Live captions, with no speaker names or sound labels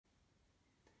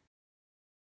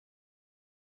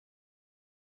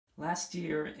Last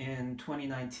year in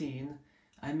 2019,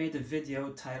 I made a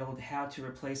video titled How to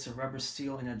Replace a Rubber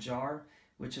Seal in a Jar,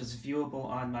 which is viewable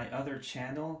on my other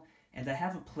channel, and I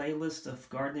have a playlist of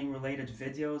gardening related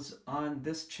videos on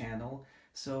this channel,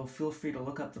 so feel free to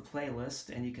look up the playlist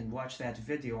and you can watch that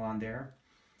video on there.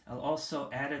 I'll also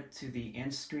add it to the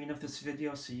end screen of this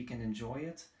video so you can enjoy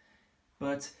it.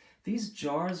 But these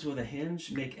jars with a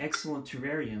hinge make excellent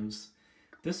terrariums.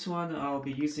 This one, I'll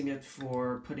be using it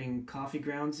for putting coffee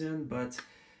grounds in, but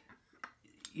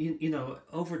you know,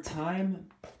 over time,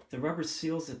 the rubber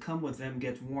seals that come with them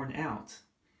get worn out.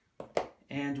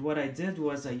 And what I did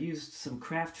was I used some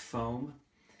craft foam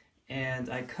and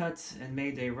I cut and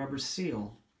made a rubber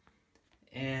seal.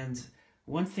 And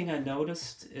one thing I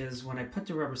noticed is when I put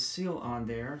the rubber seal on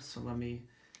there, so let me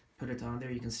put it on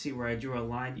there, you can see where I drew a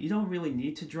line. You don't really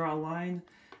need to draw a line,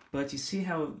 but you see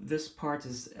how this part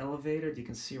is elevated? You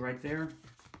can see right there.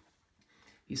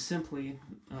 You simply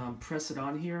press it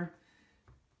on here,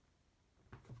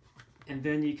 and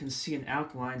then you can see an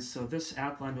outline. So this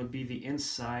outline would be the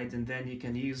inside, and then you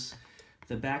can use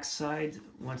the back side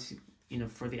once you know,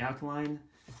 for the outline,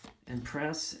 and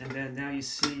press, and then now you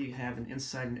see you have an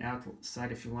inside and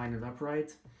outside if you line it up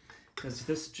right, because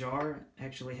this jar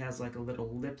actually has like a little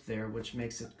lip there, which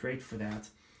makes it great for that.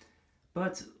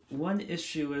 But one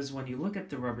issue is when you look at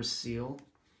the rubber seal,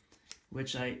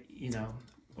 which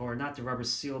or not the rubber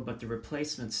seal, but the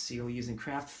replacement seal using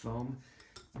craft foam.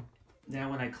 Now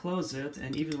when I close it,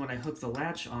 and even when I hook the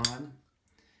latch on,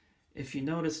 if you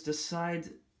notice this side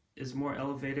is more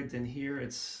elevated than here.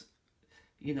 It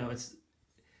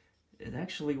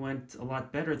actually went a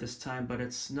lot better this time, but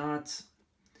it's not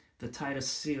the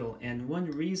tightest seal. And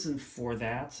one reason for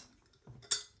that,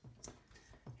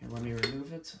 here, let me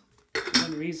remove it.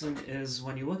 One reason is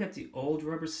when you look at the old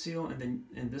rubber seal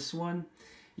and this one,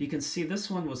 you can see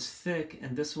this one was thick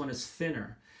and this one is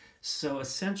thinner. So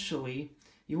essentially,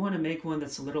 you want to make one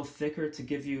that's a little thicker to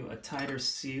give you a tighter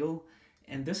seal.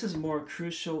 And this is more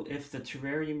crucial if the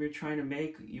terrarium you're trying to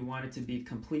make, you want it to be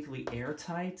completely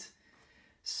airtight.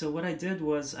 So what I did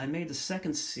was I made the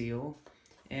second seal,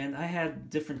 and I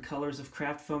had different colors of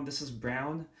craft foam. This is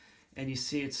brown, and you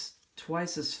see it's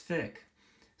twice as thick.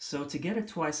 So to get it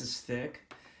twice as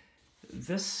thick,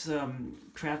 this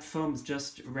craft foam is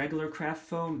just regular craft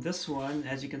foam. This one,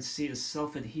 as you can see, is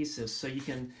self-adhesive. So you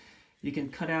can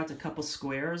cut out a couple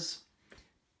squares,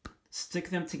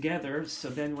 stick them together, so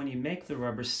then when you make the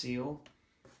rubber seal,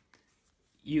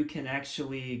 you can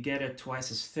actually get it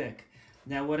twice as thick.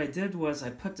 Now what I did was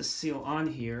I put the seal on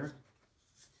here,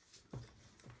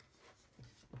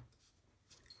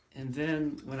 and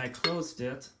then when I closed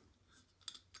it,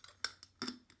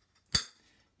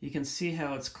 you can see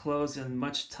how it's closed and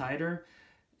much tighter.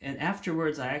 And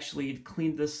afterwards I actually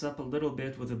cleaned this up a little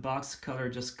bit with a box cutter,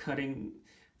 just cutting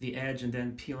the edge and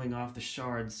then peeling off the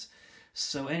shards.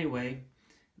 So anyway,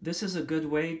 this is a good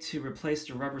way to replace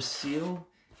the rubber seal,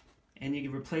 and you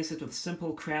can replace it with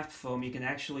simple craft foam. You can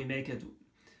actually make it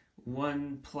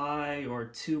 1 ply or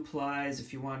 2 plies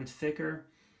if you want it thicker.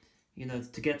 You know,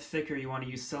 to get thicker you want to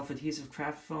use self-adhesive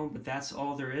craft foam, but that's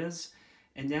all there is.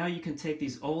 And now you can take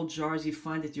these old jars you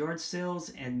find at yard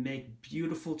sales and make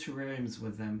beautiful terrariums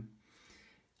with them.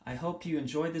 I hope you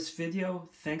enjoyed this video.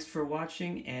 Thanks for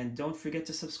watching, and don't forget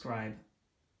to subscribe.